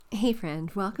Hey friend,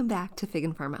 welcome back to Fig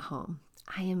and Farm at Home.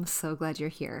 I am so glad you're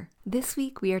here. This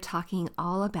week we are talking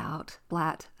all about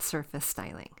flat surface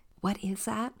styling. What is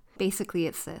that? Basically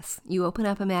it's this. You open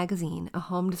up a magazine, a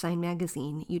home design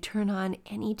magazine, you turn on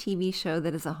any TV show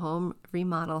that is a home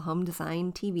remodel, home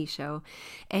design TV show,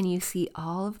 and you see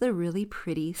all of the really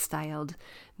pretty styled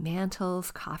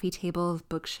mantles, coffee tables,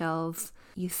 bookshelves.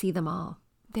 You see them all.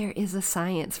 There is a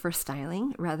science for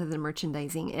styling rather than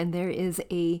merchandising, and there is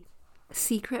a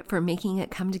secret for making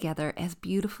it come together as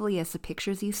beautifully as the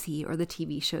pictures you see or the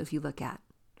TV shows you look at.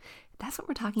 That's what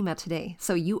we're talking about today.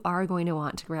 So you are going to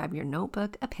want to grab your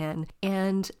notebook, a pen,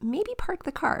 and maybe park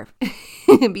the car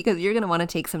because you're going to want to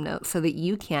take some notes so that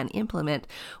you can implement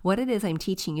what it is I'm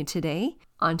teaching you today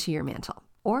onto your mantle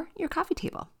or your coffee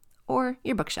table or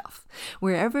your bookshelf.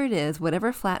 Wherever it is,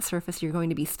 whatever flat surface you're going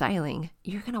to be styling,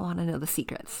 you're going to want to know the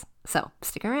secrets. So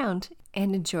stick around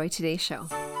and enjoy today's show.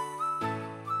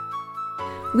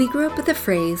 We grew up with the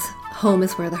phrase, home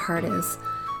is where the heart is,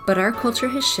 but our culture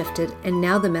has shifted and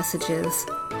now the message is,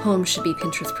 home should be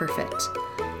Pinterest perfect.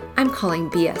 I'm calling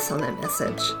BS on that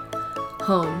message.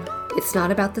 Home, it's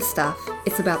not about the stuff,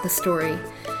 it's about the story.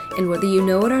 And whether you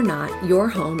know it or not, your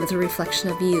home is a reflection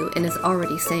of you and is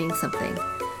already saying something.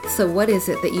 So what is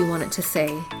it that you want it to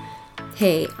say?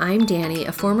 Hey, I'm Danny,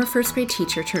 a former first grade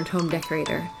teacher turned home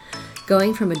decorator.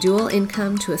 Going from a dual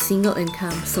income to a single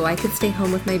income so I could stay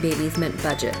home with my babies meant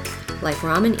budget, like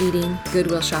ramen eating,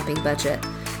 Goodwill shopping budget,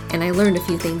 and I learned a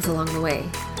few things along the way,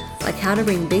 like how to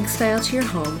bring big style to your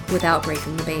home without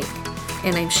breaking the bank,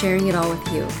 and I'm sharing it all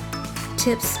with you.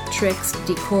 Tips, tricks,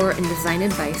 decor, and design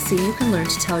advice so you can learn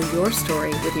to tell your story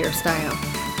with your style,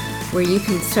 where you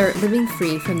can start living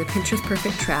free from the Pinterest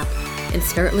perfect trap and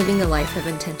start living a life of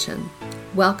intention.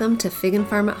 Welcome to Fig and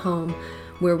Farm at Home,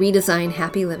 where we design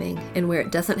happy living and where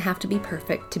it doesn't have to be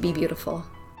perfect to be beautiful.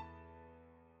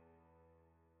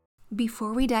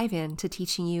 Before we dive into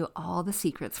teaching you all the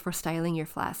secrets for styling your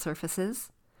flat surfaces,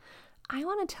 I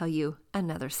want to tell you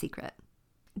another secret.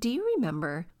 Do you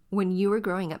remember when you were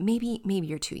growing up? Maybe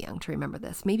you're too young to remember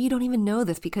this. Maybe you don't even know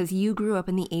this because you grew up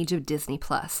in the age of Disney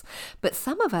Plus. But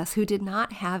some of us who did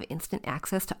not have instant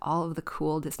access to all of the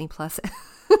cool Disney Plus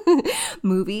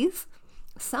movies,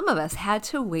 some of us had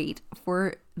to wait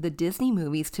for the Disney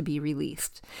movies to be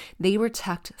released. They were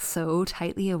tucked so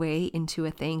tightly away into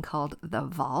a thing called the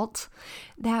vault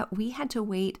that we had to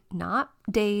wait not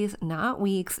days, not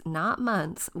weeks, not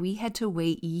months. We had to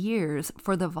wait years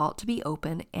for the vault to be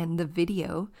open and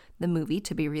the movie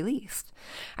to be released.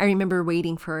 I remember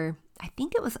waiting for, I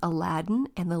think it was Aladdin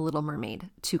and the Little Mermaid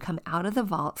to come out of the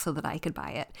vault so that I could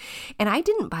buy it. And I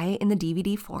didn't buy it in the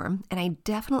DVD form, and I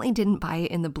definitely didn't buy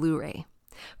it in the Blu-ray.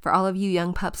 For all of you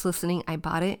young pups listening, I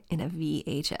bought it in a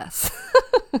VHS.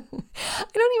 I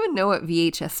don't even know what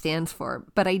VHS stands for,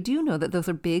 but I do know that those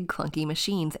are big, clunky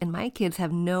machines, and my kids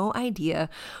have no idea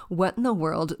what in the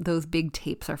world those big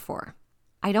tapes are for.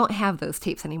 I don't have those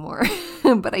tapes anymore,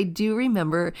 but I do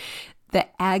remember the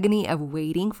agony of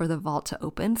waiting for the vault to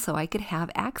open so I could have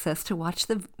access to watch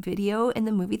the video and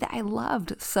the movie that I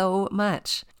loved so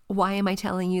much. Why am I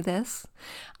telling you this?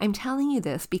 I'm telling you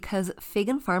this because Fig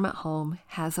and Farm at Home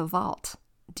has a vault.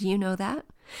 Do you know that?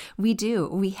 We do.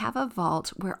 We have a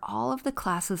vault where all of the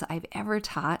classes I've ever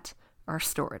taught are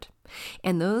stored.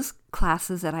 And those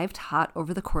classes that I've taught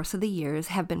over the course of the years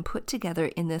have been put together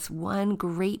in this one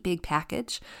great big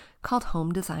package called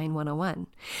Home Design 101.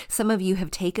 Some of you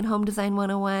have taken Home Design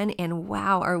 101 and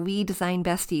wow, are we design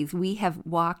besties. We have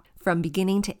walked from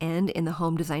beginning to end in the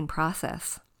home design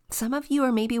process. Some of you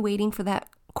are maybe waiting for that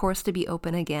course to be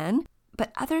open again,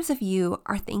 but others of you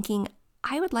are thinking,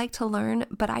 I would like to learn,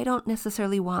 but I don't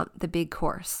necessarily want the big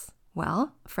course.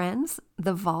 Well, friends,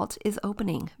 the vault is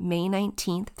opening May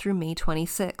 19th through May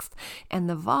 26th, and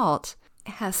the vault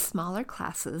has smaller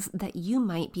classes that you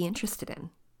might be interested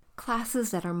in.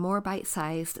 Classes that are more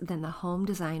bite-sized than the Home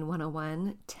Design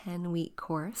 101 10-week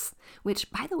course, which,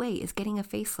 by the way, is getting a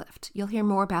facelift. You'll hear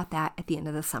more about that at the end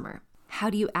of the summer. How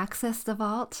do you access the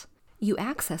vault? You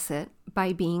access it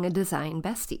by being a Design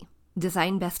Bestie.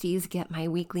 Design Besties get my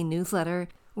weekly newsletter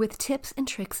with tips and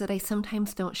tricks that I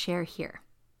sometimes don't share here.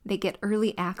 They get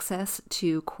early access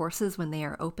to courses when they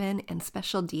are open and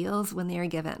special deals when they are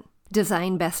given.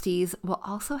 Design Besties will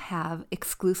also have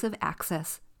exclusive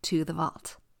access to the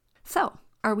vault. So,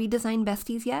 are we Design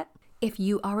Besties yet? If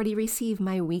you already receive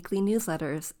my weekly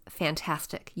newsletters,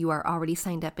 fantastic. You are already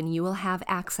signed up and you will have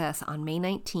access on May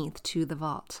 19th to the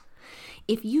vault.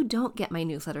 If you don't get my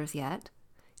newsletters yet,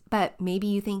 but maybe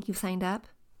you think you've signed up,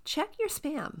 check your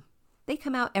spam. They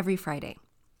come out every Friday.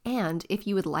 And if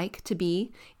you would like to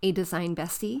be a Design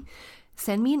Bestie,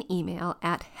 Send me an email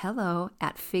at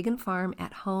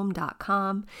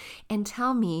hello@figandfarmathome.com and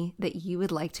tell me that you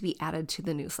would like to be added to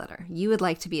the newsletter. You would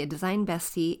like to be a design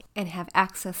bestie and have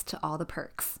access to all the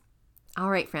perks. All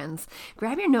right, friends,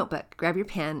 grab your notebook, grab your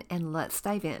pen, and let's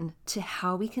dive in to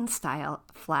how we can style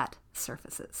flat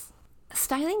surfaces.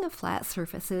 Styling of flat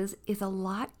surfaces is a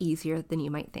lot easier than you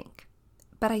might think,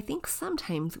 but I think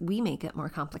sometimes we make it more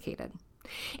complicated.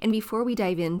 And before we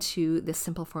dive into this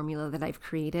simple formula that I've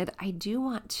created, I do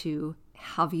want to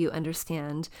have you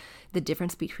understand the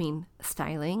difference between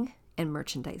styling and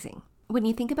merchandising. When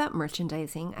you think about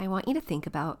merchandising, I want you to think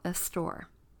about a store.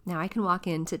 Now, I can walk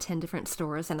into 10 different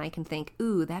stores and I can think,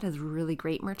 ooh, that is really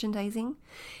great merchandising.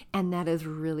 And that is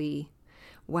really,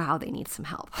 wow, they need some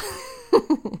help.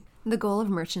 The goal of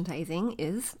merchandising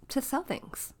is to sell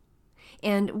things.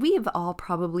 And we have all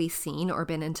probably seen or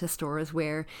been into stores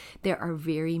where there are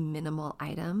very minimal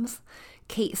items.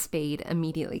 Kate Spade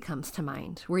immediately comes to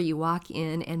mind, where you walk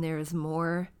in and there is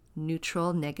more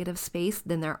neutral, negative space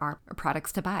than there are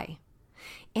products to buy.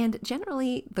 And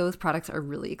generally, those products are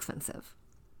really expensive.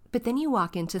 But then you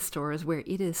walk into stores where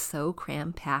it is so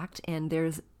cram-packed and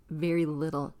there's very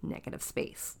little negative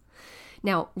space.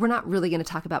 Now, we're not really going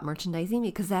to talk about merchandising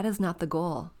because that is not the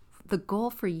goal. The goal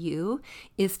for you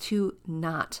is to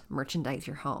not merchandise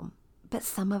your home, but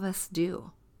some of us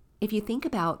do. If you think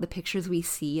about the pictures we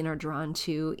see and are drawn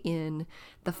to in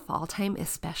the fall time,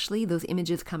 especially, those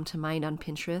images come to mind on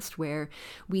Pinterest where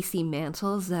we see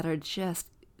mantles that are just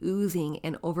oozing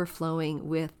and overflowing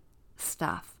with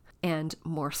stuff and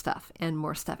more stuff and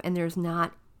more stuff, and there's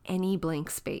not any blank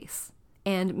space.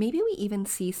 And maybe we even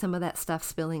see some of that stuff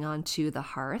spilling onto the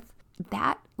hearth.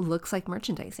 That looks like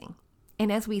merchandising.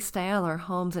 And as we style our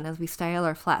homes and as we style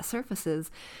our flat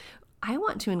surfaces, I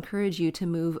want to encourage you to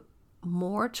move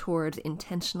more towards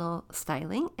intentional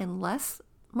styling and less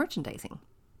merchandising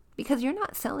because you're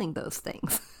not selling those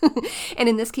things. And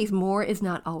in this case, more is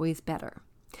not always better.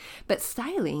 But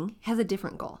styling has a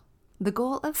different goal. The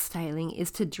goal of styling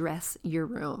is to dress your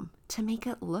room, to make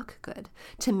it look good,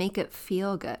 to make it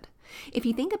feel good. If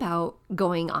you think about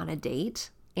going on a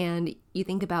date, and you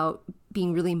think about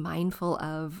being really mindful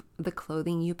of the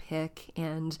clothing you pick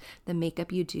and the makeup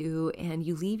you do, and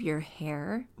you leave your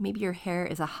hair. Maybe your hair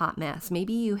is a hot mess.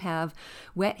 Maybe you have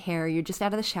wet hair, you're just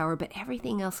out of the shower, but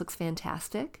everything else looks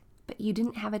fantastic, but you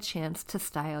didn't have a chance to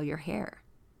style your hair.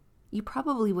 You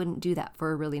probably wouldn't do that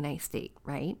for a really nice date,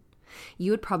 right?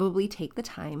 You would probably take the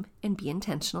time and be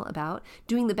intentional about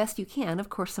doing the best you can. Of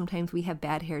course, sometimes we have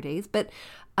bad hair days, but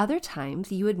other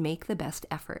times you would make the best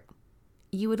effort.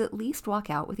 You would at least walk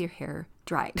out with your hair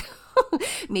dried,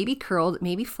 maybe curled,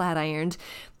 maybe flat ironed,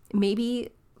 maybe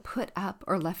put up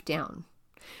or left down.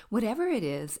 Whatever it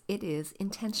is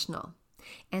intentional.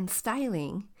 And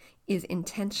styling is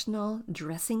intentional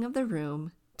dressing of the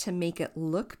room to make it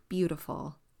look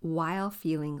beautiful while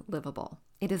feeling livable.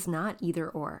 It is not either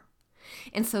or.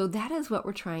 And so that is what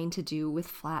we're trying to do with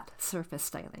flat surface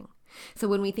styling. So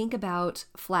when we think about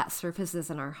flat surfaces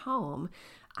in our home,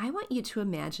 I want you to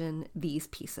imagine these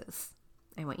pieces.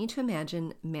 I want you to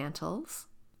imagine mantles,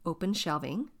 open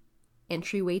shelving,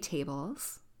 entryway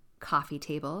tables, coffee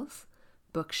tables,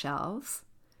 bookshelves,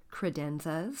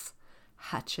 credenzas,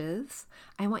 hutches.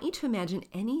 I want you to imagine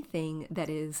anything that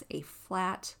is a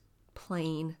flat,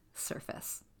 plain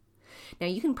surface. Now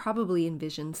you can probably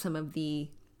envision some of the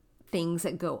things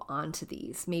that go onto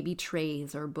these, maybe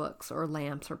trays or books or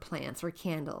lamps or plants or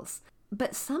candles.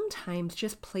 But sometimes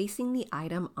just placing the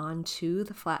item onto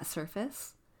the flat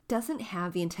surface doesn't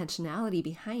have the intentionality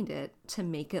behind it to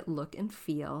make it look and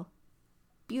feel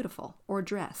beautiful or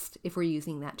dressed, if we're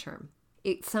using that term.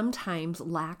 It sometimes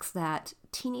lacks that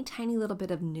teeny tiny little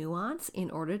bit of nuance in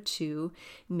order to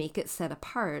make it set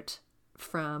apart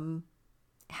from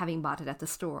having bought it at the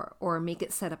store, or make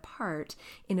it set apart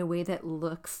in a way that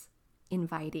looks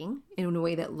inviting, in a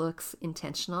way that looks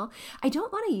intentional. I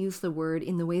don't want to use the word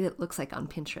in the way that looks like on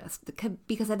Pinterest,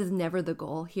 because that is never the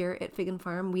goal here at Fig and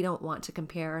Farm. We don't want to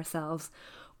compare ourselves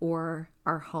or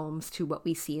our homes to what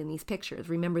we see in these pictures.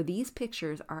 Remember, these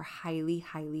pictures are highly,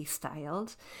 highly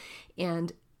styled,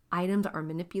 and items are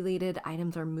manipulated,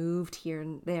 items are moved here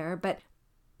and there, but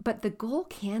the goal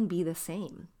can be the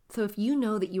same. So if you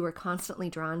know that you are constantly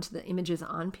drawn to the images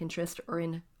on Pinterest or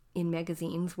in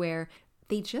magazines where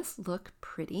they just look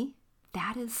pretty,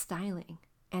 that is styling.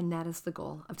 And that is the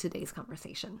goal of today's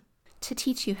conversation. To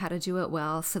teach you how to do it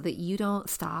well so that you don't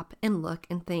stop and look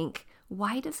and think,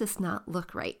 why does this not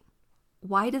look right?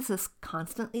 Why does this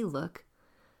constantly look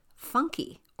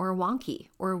funky or wonky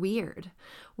or weird?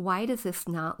 Why does this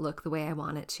not look the way I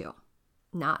want it to?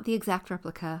 Not the exact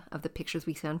replica of the pictures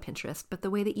we see on Pinterest, but the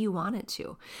way that you want it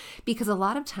to. Because a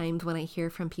lot of times when I hear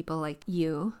from people like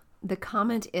you, the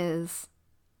comment is,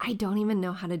 I don't even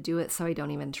know how to do it, so I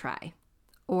don't even try.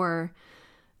 Or,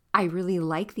 I really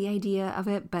like the idea of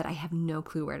it, but I have no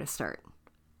clue where to start.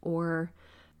 Or,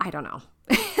 I don't know.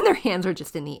 Their hands are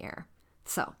just in the air.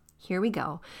 So, here we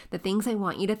go. The things I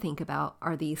want you to think about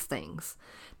are these things.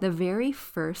 The very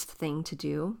first thing to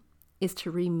do is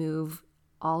to remove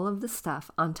all of the stuff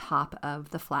on top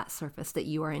of the flat surface that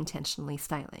you are intentionally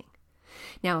styling.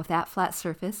 Now, if that flat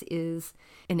surface is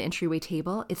an entryway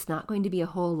table, it's not going to be a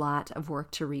whole lot of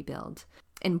work to rebuild.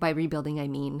 And by rebuilding, I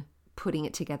mean putting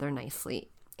it together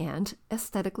nicely and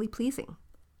aesthetically pleasing.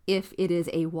 If it is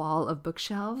a wall of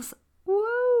bookshelves,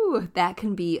 woo, that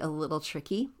can be a little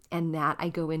tricky. And that I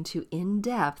go into in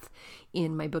depth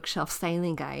in my bookshelf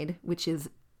styling guide, which is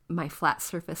my flat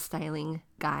surface styling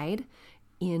guide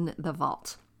in the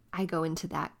vault. I go into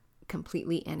that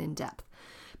completely and in depth.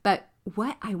 But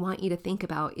what I want you to think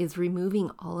about is removing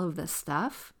all of the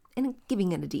stuff and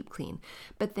giving it a deep clean,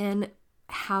 but then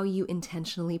how you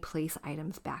intentionally place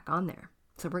items back on there.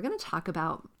 So we're going to talk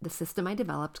about the system I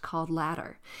developed called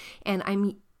Ladder. And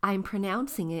I'm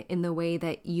pronouncing it in the way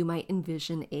that you might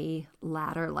envision a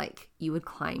ladder, like you would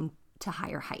climb to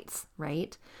higher heights,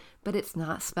 right? But it's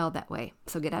not spelled that way.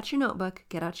 So get out your notebook,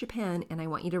 get out your pen, and I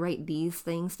want you to write these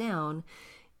things down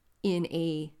in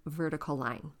a vertical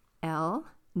line.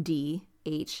 LDHTR.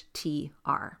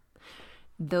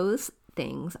 Those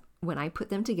things, when I put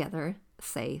them together,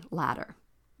 say ladder.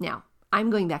 Now, I'm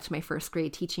going back to my first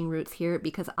grade teaching roots here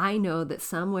because I know that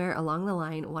somewhere along the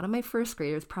line, one of my first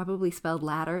graders probably spelled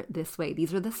ladder this way.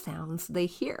 These are the sounds they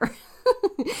hear.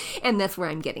 And that's where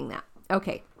I'm getting that.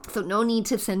 Okay, so no need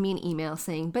to send me an email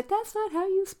saying, but that's not how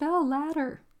you spell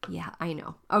ladder. Yeah, I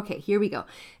know. Okay, here we go.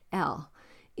 L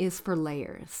is for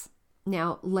layers.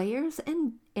 Now, layers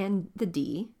and the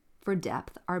D for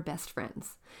depth are best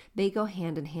friends. They go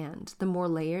hand in hand. The more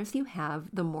layers you have,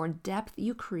 the more depth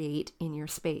you create in your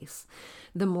space,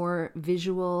 the more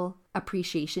visual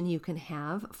appreciation you can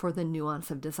have for the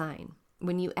nuance of design.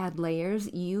 When you add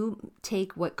layers, you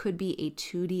take what could be a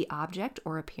 2D object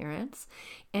or appearance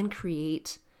and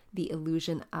create the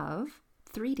illusion of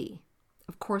 3D.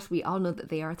 Of course, we all know that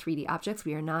they are 3D objects.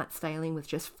 We are not styling with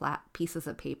just flat pieces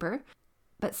of paper.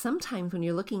 But sometimes when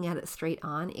you're looking at it straight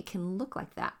on, it can look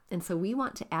like that. And so we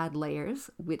want to add layers,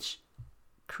 which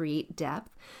create depth,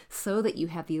 so that you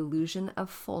have the illusion of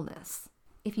fullness.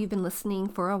 If you've been listening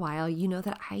for a while, you know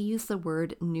that I use the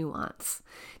word nuance.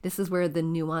 This is where the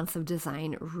nuance of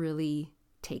design really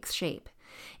takes shape.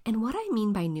 And what I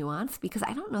mean by nuance, because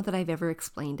I don't know that I've ever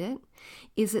explained it,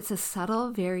 is it's a subtle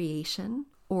variation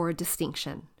or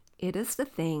distinction. It is the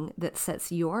thing that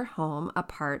sets your home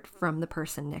apart from the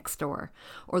person next door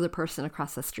or the person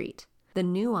across the street. The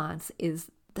nuance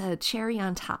is the cherry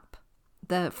on top,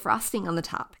 the frosting on the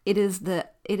top. It is the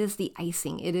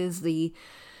icing. It is the,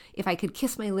 if I could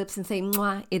kiss my lips and say,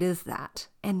 mwah, it is that.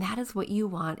 And that is what you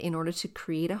want in order to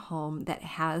create a home that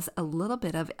has a little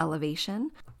bit of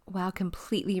elevation while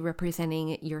completely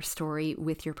representing your story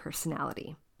with your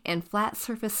personality. And flat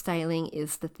surface styling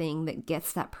is the thing that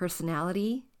gets that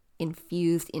personality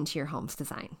infused into your home's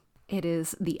design. It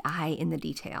is the eye in the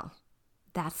detail.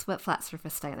 That's what flat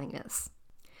surface styling is.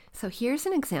 So here's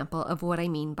an example of what I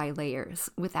mean by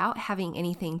layers. Without having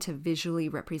anything to visually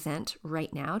represent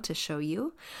right now to show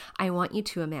you, I want you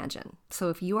to imagine. So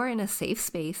if you are in a safe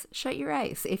space, shut your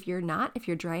eyes. If you're not, if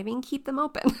you're driving, keep them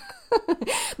open.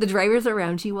 The drivers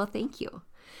around you will thank you.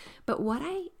 But what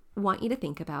I want you to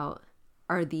think about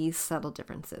are these subtle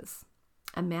differences.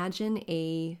 Imagine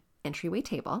a entryway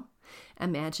table.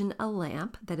 Imagine a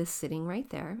lamp that is sitting right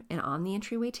there, and on the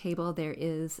entryway table there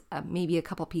is maybe a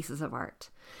couple pieces of art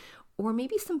or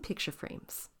maybe some picture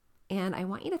frames. And I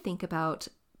want you to think about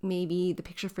maybe the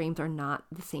picture frames are not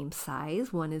the same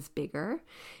size. One is bigger.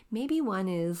 Maybe one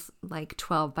is like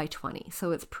 12 by 20.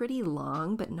 So it's pretty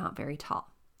long, but not very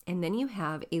tall. And then you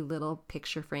have a little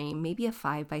picture frame, maybe a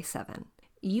 5 by 7.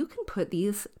 You can put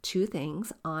these two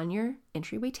things on your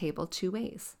entryway table two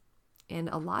ways. And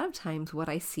a lot of times what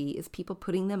I see is people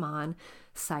putting them on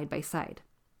side by side.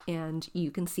 And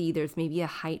you can see there's maybe a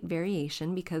height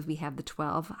variation because we have the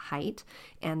 12 height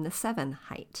and the 7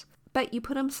 height. But you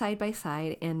put them side by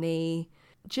side and they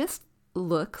just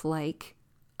look like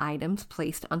items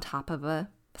placed on top of a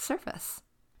surface.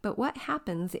 But what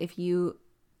happens if you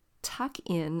tuck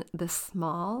in the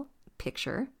small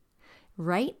picture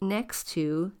right next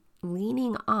to,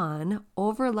 leaning on,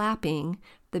 overlapping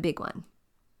the big one?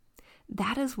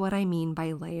 That is what I mean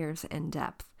by layers and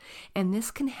depth. And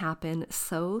this can happen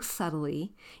so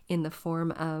subtly in the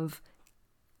form of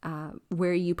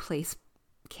where you place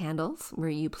candles, where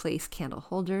you place candle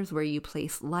holders, where you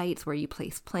place lights, where you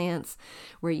place plants,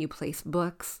 where you place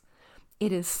books.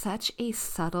 It is such a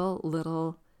subtle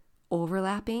little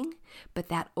overlapping, but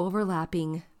that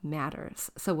overlapping matters.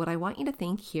 So what I want you to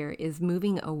think here is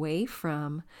moving away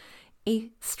from a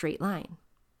straight line.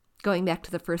 Going back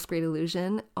to the first grade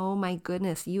illusion, oh my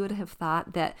goodness, you would have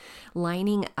thought that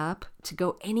lining up to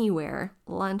go anywhere,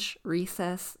 lunch,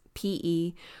 recess,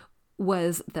 PE,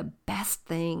 was the best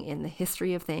thing in the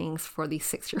history of things for these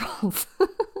 6-year-olds.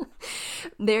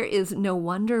 There is no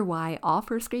wonder why all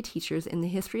first grade teachers in the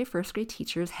history of first grade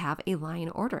teachers have a line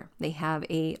order. They have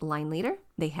a line leader,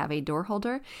 they have a door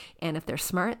holder, and if they're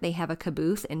smart, they have a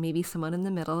caboose and maybe someone in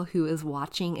the middle who is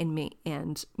watching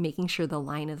and making sure the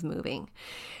line is moving.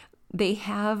 They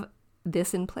have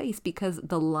this in place because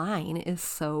the line is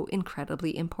so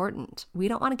incredibly important. We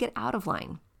don't want to get out of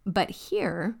line. But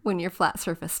here, when you're flat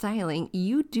surface styling,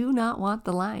 you do not want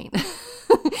the line.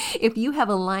 If you have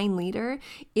a line leader,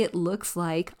 it looks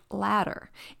like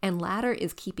ladder. And ladder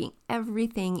is keeping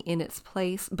everything in its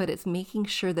place, but it's making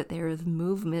sure that there is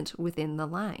movement within the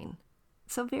line.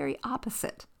 So very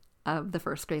opposite of the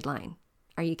first grade line.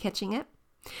 Are you catching it?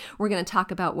 We're going to talk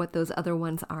about what those other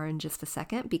ones are in just a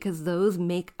second because those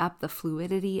make up the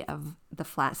fluidity of the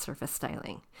flat surface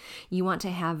styling. You want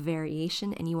to have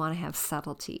variation and you want to have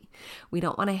subtlety. We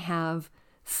don't want to have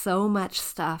so much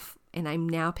stuff, and I'm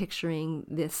now picturing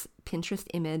this Pinterest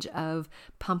image of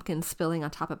pumpkins spilling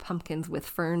on top of pumpkins with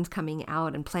ferns coming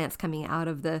out and plants coming out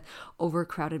of the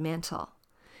overcrowded mantle.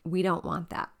 We don't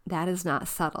want that. That is not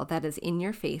subtle. That is in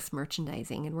your face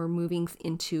merchandising, and we're moving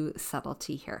into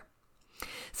subtlety here.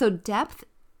 So depth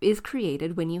is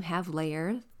created when you have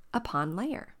layer upon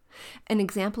layer. An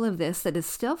example of this that is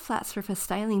still flat surface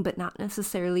styling, but not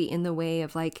necessarily in the way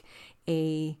of like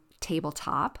a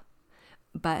tabletop,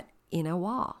 but in a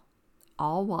wall.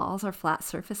 All walls are flat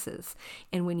surfaces.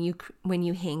 And when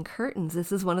you hang curtains,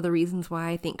 this is one of the reasons why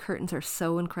I think curtains are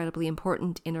so incredibly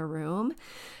important in a room,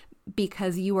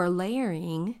 because you are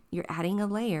layering, you're adding a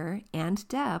layer and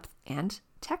depth and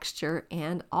texture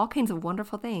and all kinds of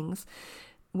wonderful things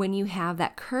when you have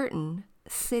that curtain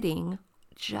sitting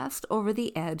just over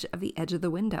the edge of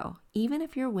the window, even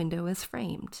if your window is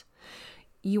framed.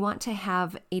 You want to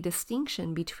have a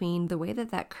distinction between the way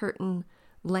that curtain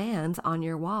lands on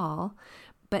your wall,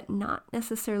 but not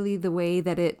necessarily the way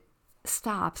that it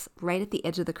stops right at the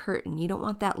edge of the curtain. You don't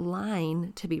want that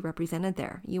line to be represented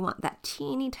there. You want that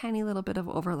teeny tiny little bit of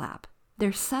overlap.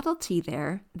 There's subtlety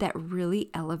there that really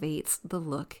elevates the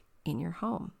look in your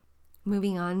home.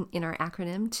 Moving on in our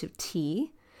acronym to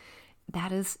T,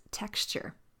 that is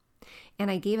texture. And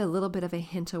I gave a little bit of a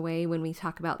hint away when we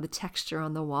talk about the texture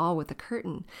on the wall with the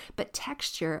curtain. But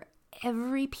texture,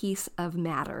 every piece of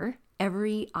matter,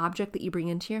 every object that you bring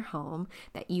into your home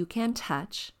that you can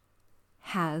touch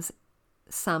has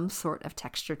some sort of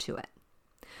texture to it.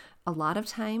 A lot of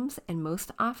times, and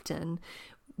most often,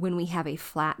 when we have a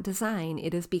flat design,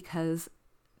 it is because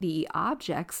the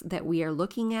objects that we are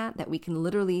looking at, that we can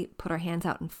literally put our hands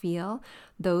out and feel,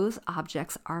 those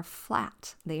objects are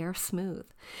flat. They are smooth.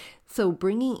 So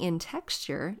bringing in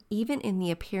texture, even in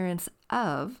the appearance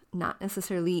of, not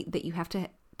necessarily that you have to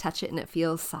touch it and it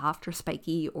feels soft or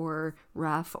spiky or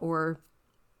rough or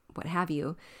what have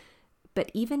you,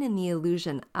 but even in the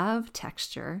illusion of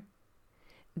texture,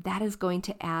 that is going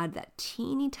to add that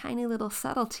teeny tiny little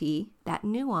subtlety, that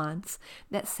nuance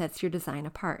that sets your design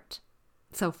apart.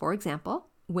 So for example,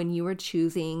 when you are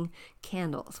choosing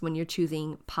candles, when you're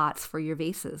choosing pots for your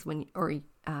vases,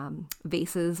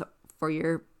 vases for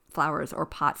your flowers or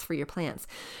pots for your plants,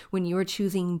 when you are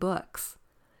choosing books,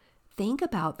 think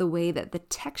about the way that the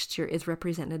texture is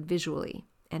represented visually.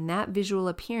 And that visual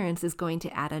appearance is going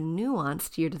to add a nuance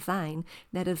to your design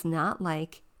that is not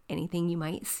like anything you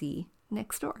might see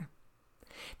next door.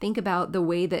 Think about the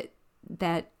way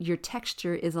that your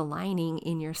texture is aligning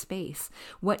in your space.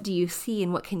 What do you see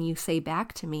and what can you say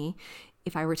back to me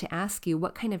if I were to ask you,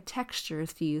 what kind of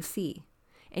textures do you see?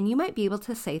 And you might be able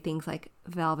to say things like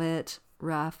velvet,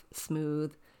 rough,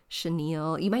 smooth,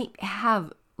 chenille. You might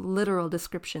have literal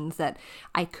descriptions that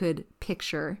I could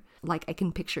picture, like I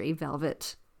can picture a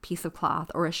velvet piece of cloth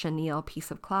or a chenille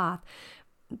piece of cloth.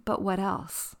 But what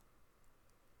else?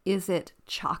 Is it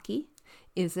chalky?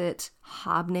 Is it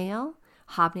hobnail?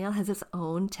 Hobnail has its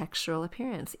own textural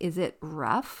appearance. Is it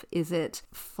rough? Is it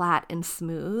flat and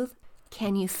smooth?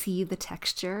 Can you see the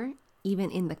texture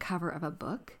even in the cover of a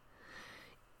book?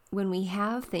 When we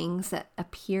have things that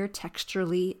appear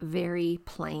texturally very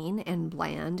plain and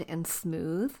bland and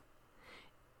smooth,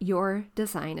 your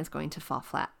design is going to fall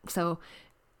flat. So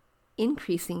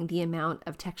increasing the amount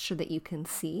of texture that you can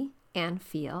see and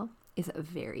feel is a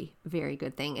very, very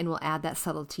good thing and will add that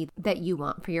subtlety that you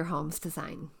want for your home's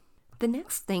design. The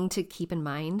next thing to keep in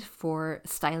mind for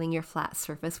styling your flat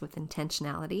surface with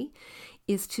intentionality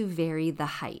is to vary the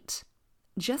height.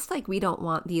 Just like we don't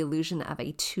want the illusion of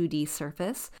a 2D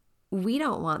surface, we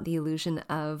don't want the illusion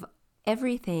of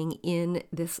everything in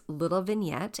this little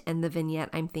vignette, and the vignette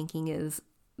I'm thinking is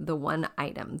the one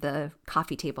item, the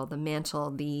coffee table, the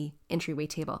mantle, the entryway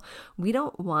table. We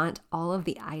don't want all of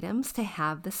the items to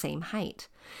have the same height.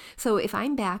 So if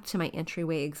I'm back to my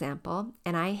entryway example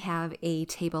and I have a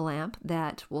table lamp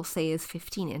that we'll say is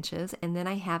 15 inches, and then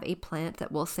I have a plant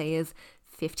that we'll say is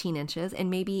 15 inches, and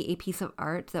maybe a piece of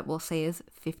art that we'll say is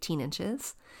 15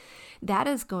 inches, that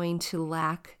is going to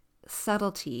lack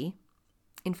subtlety.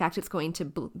 In fact, it's going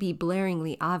to be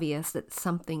blaringly obvious that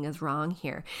something is wrong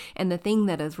here. And the thing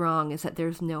that is wrong is that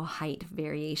there's no height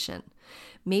variation.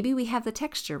 Maybe we have the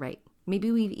texture right.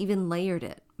 Maybe we've even layered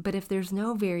it. But if there's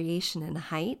no variation in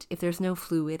height, if there's no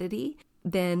fluidity,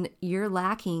 then you're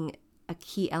lacking a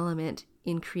key element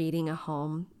in creating a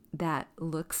home that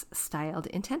looks styled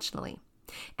intentionally.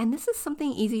 And this is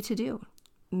something easy to do.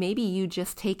 Maybe you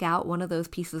just take out one of those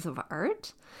pieces of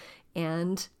art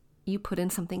and you put in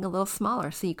something a little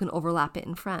smaller so you can overlap it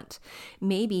in front.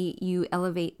 Maybe you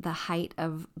elevate the height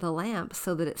of the lamp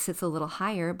so that it sits a little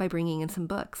higher by bringing in some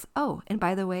books. Oh, and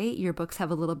by the way, your books have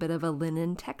a little bit of a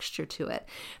linen texture to it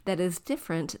that is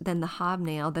different than the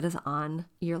hobnail that is on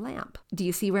your lamp. Do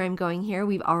you see where I'm going here?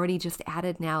 We've already just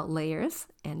added now layers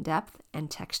and depth and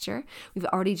texture. We've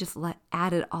already just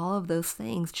added all of those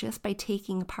things just by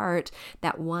taking apart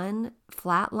that one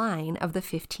flat line of the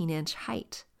 15-inch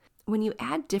height. When you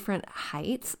add different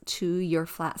heights to your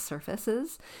flat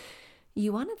surfaces,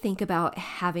 you want to think about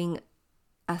having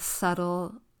a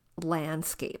subtle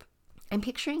landscape. I'm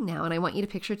picturing now, and I want you to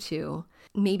picture too,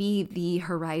 maybe the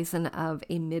horizon of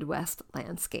a Midwest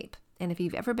landscape. And if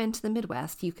you've ever been to the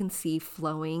Midwest, you can see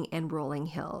flowing and rolling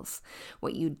hills.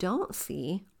 What you don't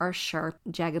see are sharp,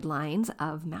 jagged lines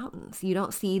of mountains. You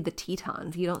don't see the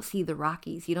Tetons. You don't see the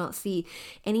Rockies. You don't see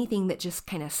anything that just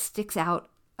kind of sticks out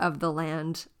of the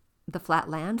land, the flat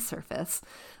land surface,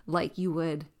 like you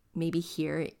would maybe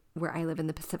here where I live in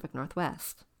the Pacific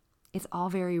Northwest. It's all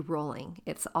very rolling.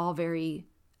 It's all very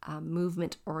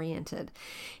movement oriented.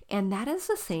 And that is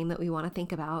the same that we want to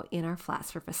think about in our flat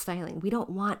surface styling. We don't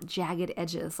want jagged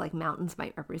edges like mountains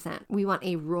might represent. We want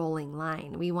a rolling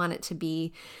line. We want it to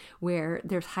be where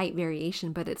there's height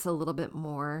variation, but it's a little bit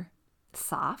more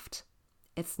soft.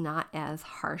 It's not as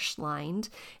harsh lined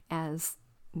as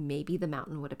maybe the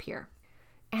mountain would appear.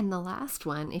 And the last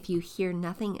one, if you hear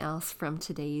nothing else from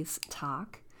today's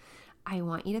talk, I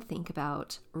want you to think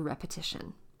about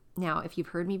repetition. Now, if you've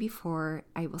heard me before,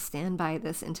 I will stand by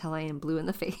this until I am blue in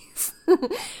the face.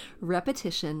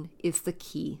 Repetition is the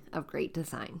key of great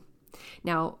design.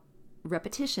 Now,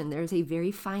 repetition, there's a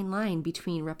very fine line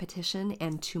between repetition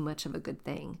and too much of a good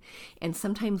thing. And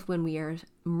sometimes when we are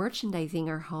merchandising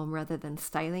our home rather than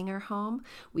styling our home,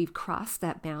 we've crossed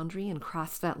that boundary and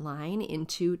crossed that line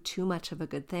into too much of a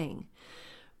good thing.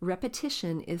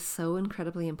 Repetition is so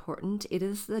incredibly important. It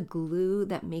is the glue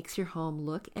that makes your home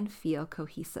look and feel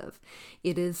cohesive.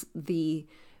 It is the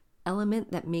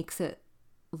element that makes it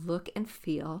look and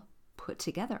feel put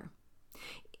together.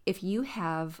 If you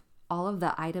have all of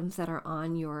the items that are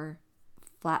on your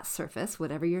flat surface,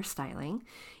 whatever you're styling,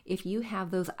 if you have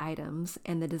those items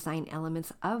and the design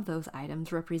elements of those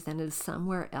items represented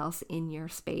somewhere else in your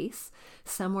space,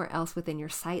 somewhere else within your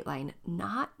sightline,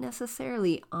 not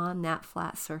necessarily on that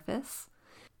flat surface,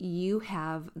 you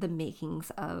have the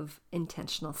makings of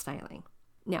intentional styling.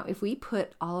 Now, if we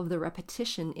put all of the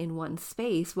repetition in one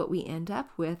space, what we end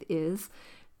up with is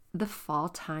the fall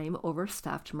time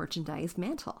overstuffed merchandise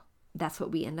mantle. That's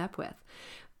what we end up with.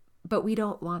 But we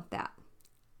don't want that.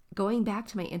 Going back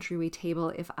to my entryway table,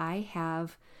 if I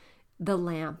have the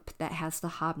lamp that has the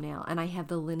hobnail and I have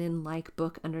the linen-like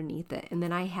book underneath it, and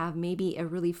then I have maybe a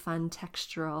really fun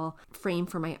textural frame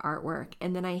for my artwork,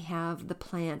 and then I have the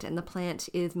plant, and the plant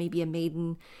is maybe a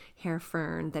maiden hair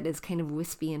fern that is kind of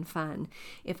wispy and fun.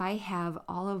 If I have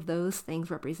all of those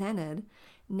things represented,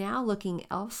 now looking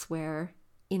elsewhere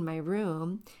in my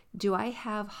room, do I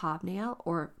have hobnail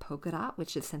or polka dot,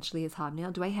 which essentially is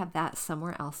hobnail? Do I have that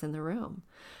somewhere else in the room?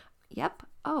 Yep.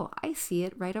 Oh, I see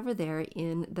it right over there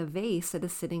in the vase that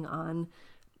is sitting on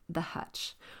the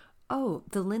hutch. Oh,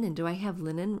 the linen. Do I have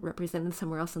linen represented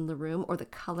somewhere else in the room, or the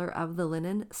color of the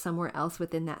linen somewhere else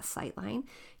within that sight line?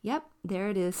 Yep, there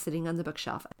it is sitting on the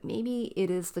bookshelf. Maybe it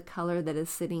is the color that is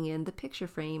sitting in the picture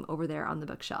frame over there on the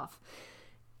bookshelf.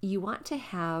 You want to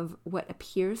have what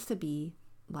appears to be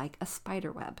like a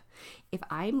spider web. If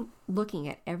I'm looking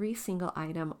at every single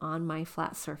item on my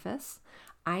flat surface,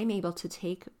 I'm able to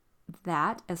take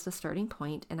that as the starting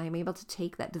point, and I'm able to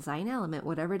take that design element,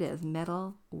 whatever it is,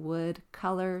 metal, wood,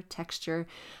 color, texture,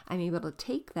 I'm able to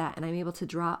take that and I'm able to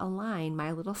draw a line,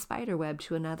 my little spider web,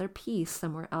 to another piece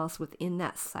somewhere else within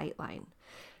that sight line.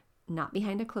 Not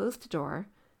behind a closed door,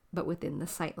 but within the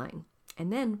sight line.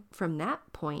 And then from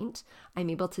that point, I'm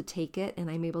able to take it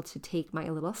and I'm able to take my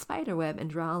little spider web and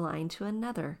draw a line to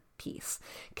another piece,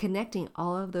 connecting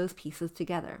all of those pieces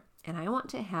together. And I want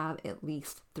to have at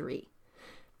least 3.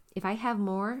 If I have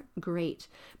more, great,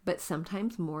 but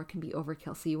sometimes more can be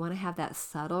overkill. So you want to have that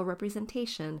subtle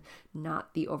representation,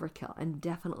 not the overkill, and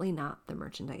definitely not the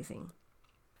merchandising.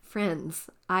 Friends,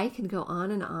 I can go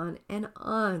on and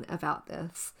on about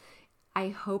this. I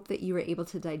hope that you were able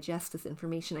to digest this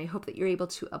information. I hope that you're able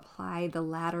to apply the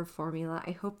ladder formula.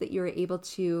 I hope that you're able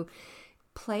to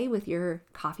play with your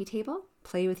coffee table,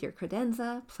 play with your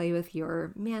credenza, play with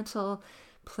your mantle,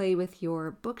 play with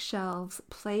your bookshelves,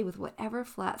 play with whatever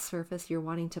flat surface you're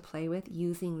wanting to play with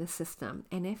using the system.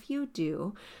 And if you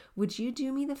do, would you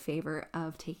do me the favor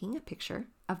of taking a picture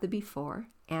of the before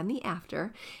and the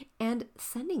after and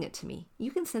sending it to me?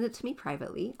 You can send it to me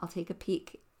privately. I'll take a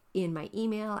peek in my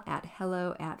email at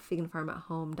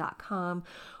hello@figandfarmathome.com,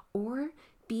 or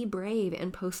be brave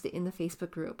and post it in the Facebook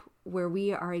group, where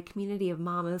we are a community of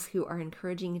mamas who are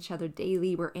encouraging each other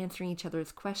daily. We're answering each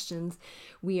other's questions.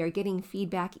 We are getting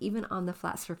feedback even on the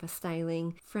flat surface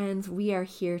styling. Friends, we are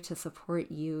here to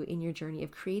support you in your journey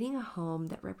of creating a home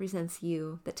that represents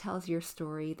you, that tells your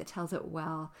story, that tells it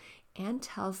well, and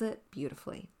tells it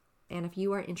beautifully. And if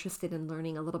you are interested in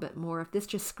learning a little bit more, if this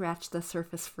just scratched the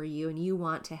surface for you and you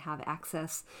want to have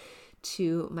access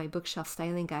to my bookshelf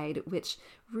styling guide, which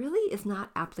really is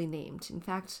not aptly named. In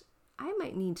fact, I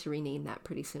might need to rename that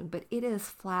pretty soon, but it is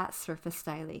flat surface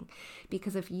styling.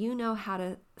 Because if you know how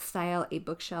to style a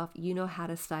bookshelf, you know how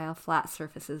to style flat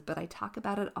surfaces. But I talk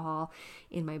about it all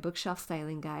in my bookshelf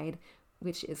styling guide,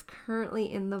 which is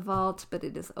currently in the vault, but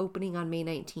it is opening on May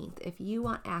 19th. If you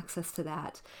want access to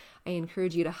that, I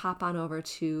encourage you to hop on over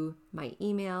to my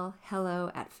email,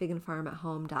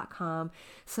 hello@figandfarmathome.com,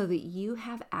 so that you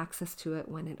have access to it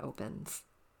when it opens.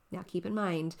 Now keep in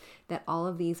mind that all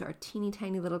of these are teeny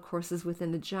tiny little courses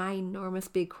within the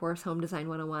ginormous big course, Home Design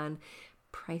 101.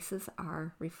 Prices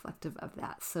are reflective of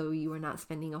that, so you are not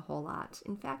spending a whole lot.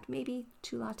 In fact, maybe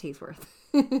 2 lattes worth.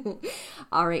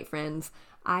 All right, friends,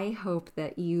 I hope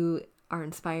that you are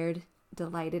inspired,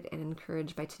 delighted, and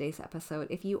encouraged by today's episode.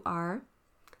 If you are,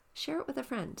 share it with a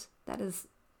friend. That is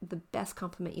the best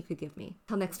compliment you could give me.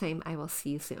 Till next time, I will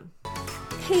see you soon.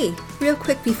 Hey, real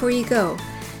quick before you go,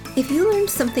 if you learned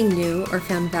something new or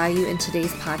found value in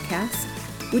today's podcast,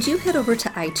 would you head over to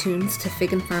iTunes to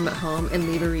Fig and Farm at Home and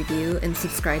leave a review and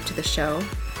subscribe to the show?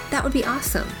 That would be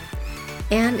awesome.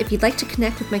 And if you'd like to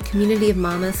connect with my community of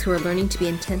mamas who are learning to be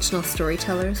intentional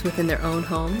storytellers within their own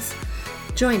homes,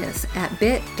 join us at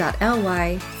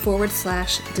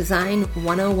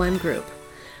bit.ly/design101 group.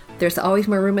 There's always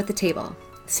more room at the table.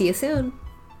 See you soon.